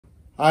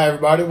Hi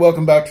everybody,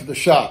 welcome back to the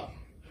shop.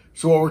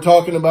 So what we're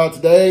talking about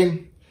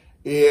today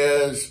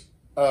is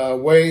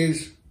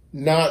ways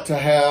not to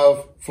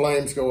have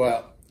flames go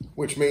out,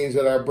 which means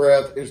that our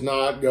breath is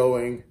not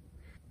going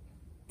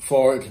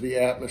far into the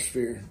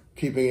atmosphere,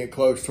 keeping it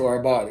close to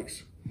our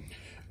bodies.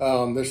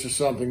 This is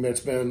something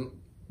that's been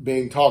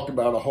being talked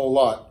about a whole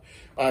lot.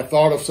 I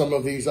thought of some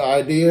of these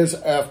ideas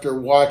after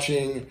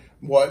watching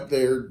what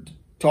they're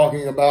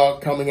talking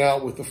about coming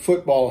out with the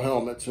football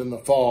helmets in the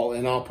fall,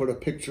 and I'll put a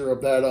picture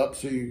of that up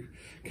so you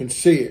can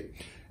see it.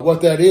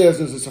 What that is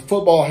it's a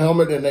football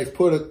helmet, and they've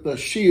put the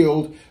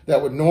shield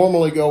that would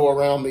normally go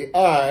around the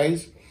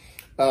eyes.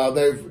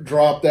 They've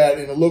dropped that,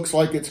 and it looks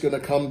like it's going to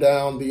come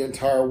down the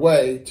entire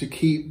way to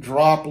keep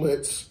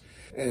droplets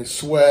and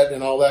sweat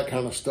and all that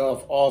kind of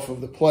stuff off of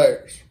the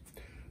players.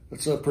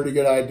 That's a pretty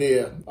good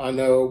idea. I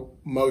know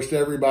most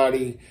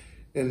everybody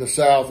in the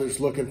South is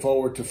looking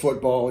forward to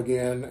football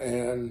again,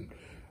 and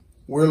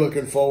we're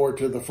looking forward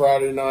to the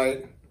Friday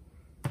night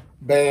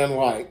band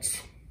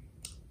lights.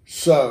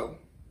 So,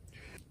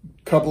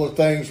 a couple of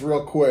things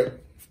real quick.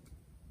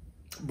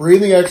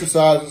 Breathing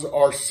exercises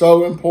are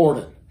so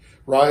important,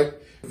 right?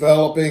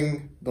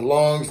 Developing the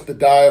lungs, the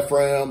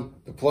diaphragm,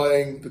 the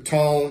playing, the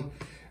tone,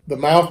 the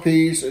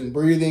mouthpiece, and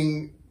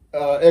breathing,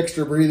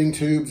 extra breathing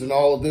tubes and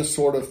all of this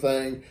sort of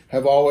thing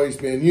have always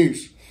been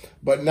used.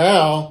 But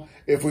now,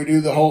 if we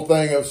do the whole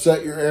thing of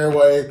set your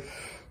airway,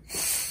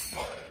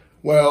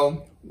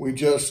 well, we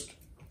just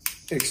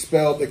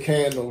expelled the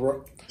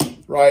candle,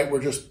 right?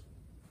 We're just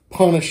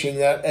punishing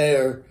that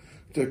air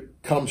to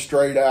come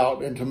straight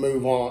out and to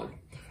move on.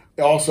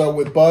 Also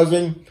with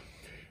buzzing,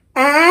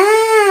 I'm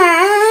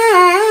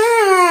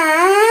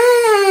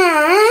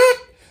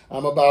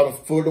about a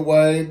foot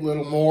away, a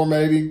little more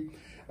maybe,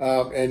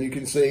 and you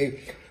can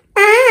see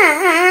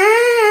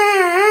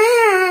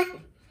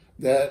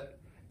that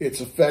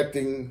it's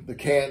affecting the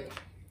candle.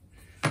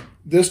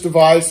 This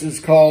device is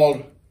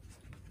called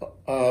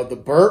the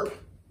burp,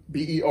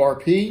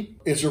 B-E-R-P.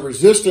 It's a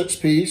resistance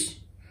piece,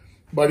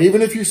 but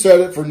even if you set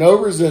it for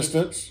no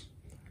resistance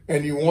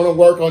and you want to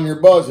work on your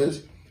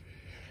buzzes,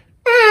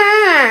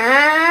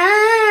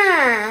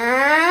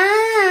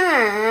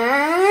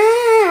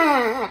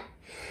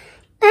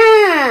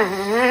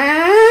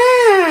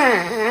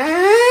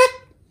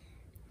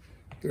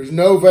 there's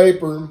no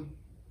vapor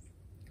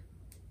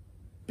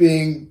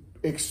being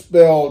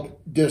expelled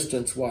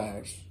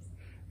distance-wise.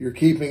 You're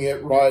keeping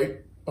it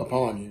right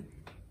upon you.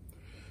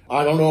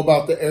 I don't know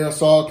about the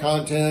aerosol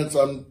contents.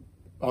 I'm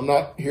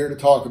not here to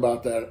talk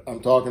about that. I'm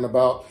talking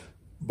about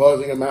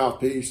buzzing a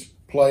mouthpiece,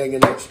 playing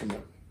an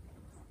instrument.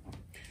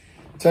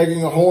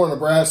 Taking a horn, a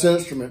brass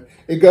instrument.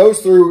 It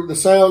goes through, the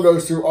sound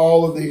goes through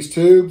all of these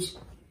tubes.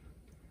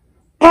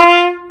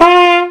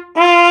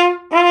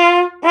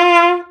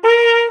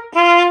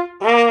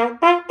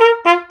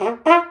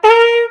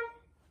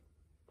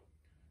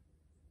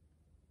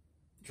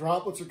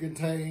 Droplets are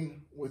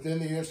contained within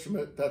the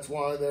instrument. That's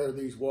why there are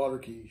these water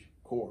key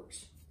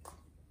cords.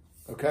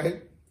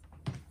 Okay?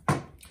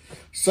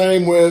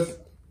 Same with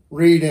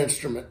reed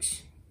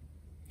instruments.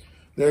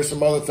 There's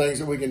some other things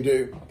that we can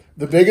do.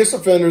 The biggest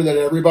offender that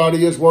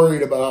everybody is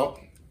worried about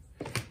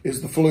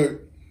is the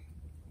flute.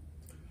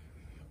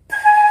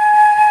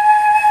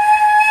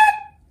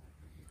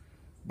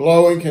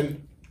 Blowing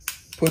can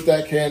put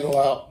that candle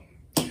out.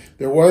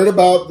 They're worried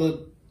about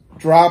the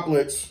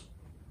droplets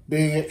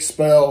being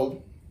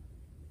expelled.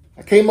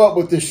 I came up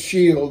with this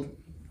shield.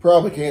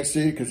 Probably can't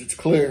see it because it's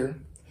clear.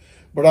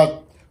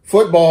 But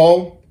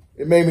football,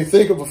 it made me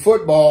think of a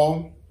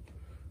football,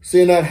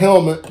 seeing that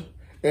helmet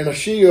and a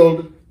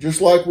shield,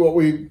 just like what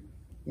we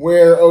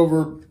wear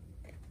over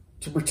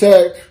to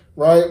protect,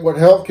 right? What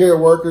healthcare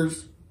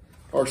workers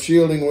are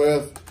shielding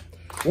with.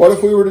 What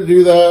if we were to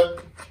do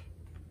that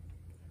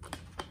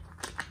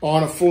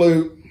on a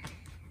flute,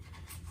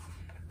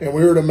 and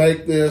we were to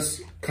make this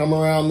come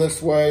around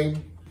this way?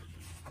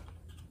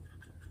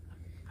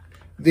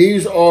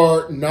 These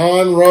are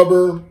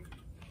non-rubber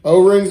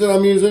O-rings that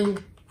I'm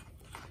using,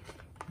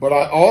 but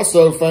I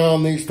also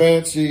found these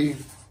fancy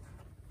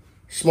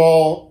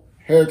small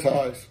hair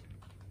ties.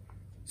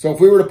 So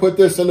if we were to put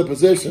this into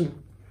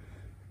position,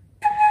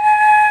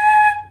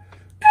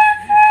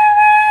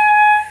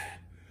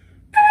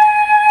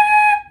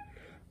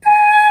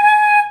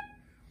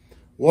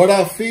 what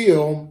I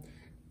feel,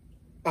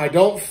 I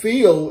don't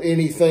feel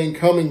anything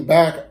coming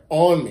back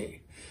on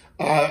me.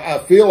 I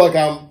feel like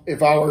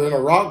if I were in a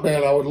rock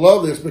band, I would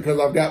love this because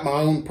I've got my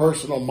own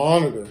personal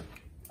monitor.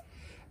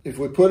 If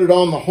we put it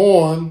on the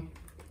horn,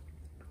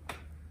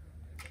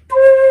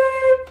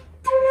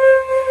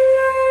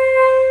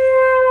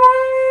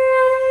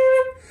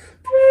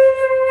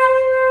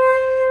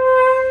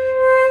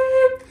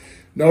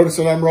 notice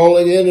that I'm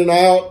rolling in and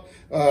out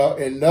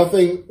and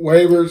nothing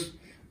wavers.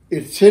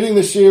 It's hitting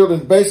the shield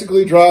and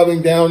basically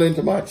driving down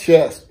into my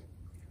chest.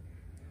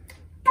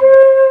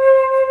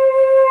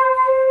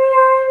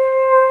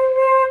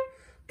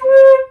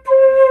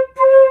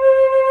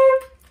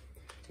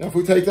 Now, if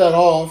we take that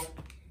off,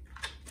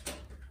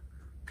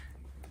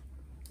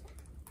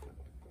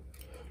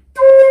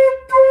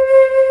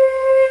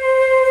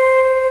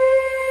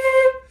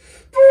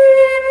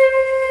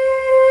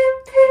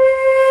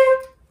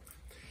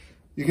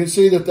 can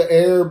see that the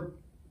air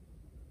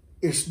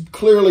is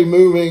clearly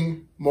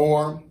moving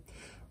more,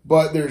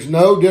 but there's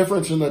no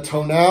difference in the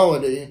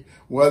tonality,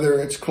 whether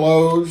it's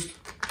closed,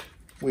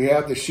 we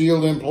have the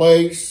shield in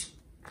place,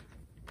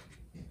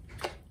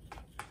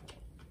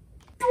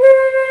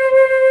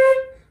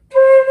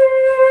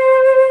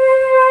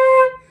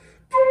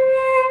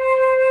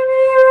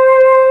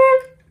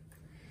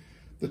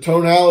 the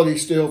tonality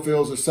still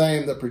feels the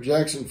same, the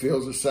projection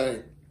feels the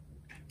same.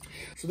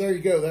 So there you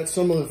go. That's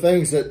some of the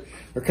things that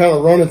are kind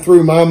of running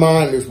through my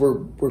mind as we're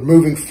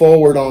moving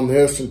forward on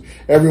this, and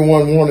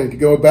everyone wanting to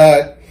go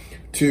back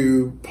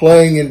to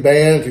playing in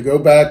band, to go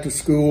back to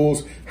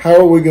schools. How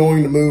are we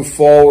going to move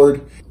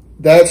forward?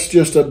 That's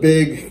just a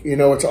big,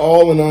 it's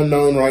all an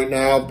unknown right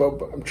now,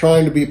 but I'm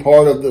trying to be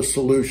part of the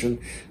solution,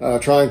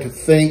 trying to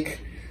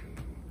think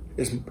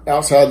as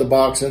outside the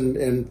box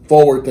and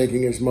forward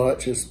thinking as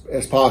much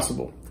as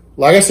possible.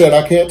 Like I said,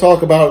 I can't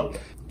talk about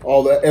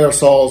all the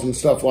aerosols and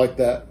stuff like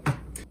that.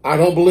 I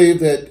don't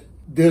believe that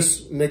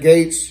this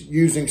negates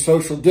using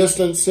social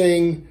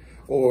distancing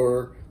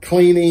or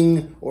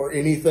cleaning or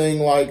anything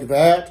like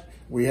that.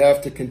 We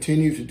have to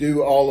continue to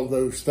do all of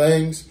those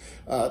things.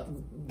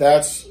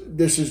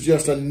 This is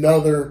just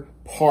another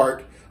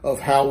part of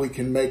how we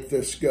can make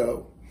this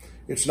go.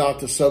 It's not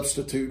the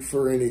substitute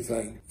for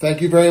anything.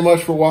 Thank you very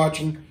much for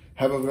watching.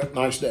 Have a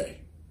nice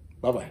day.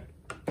 Bye-bye.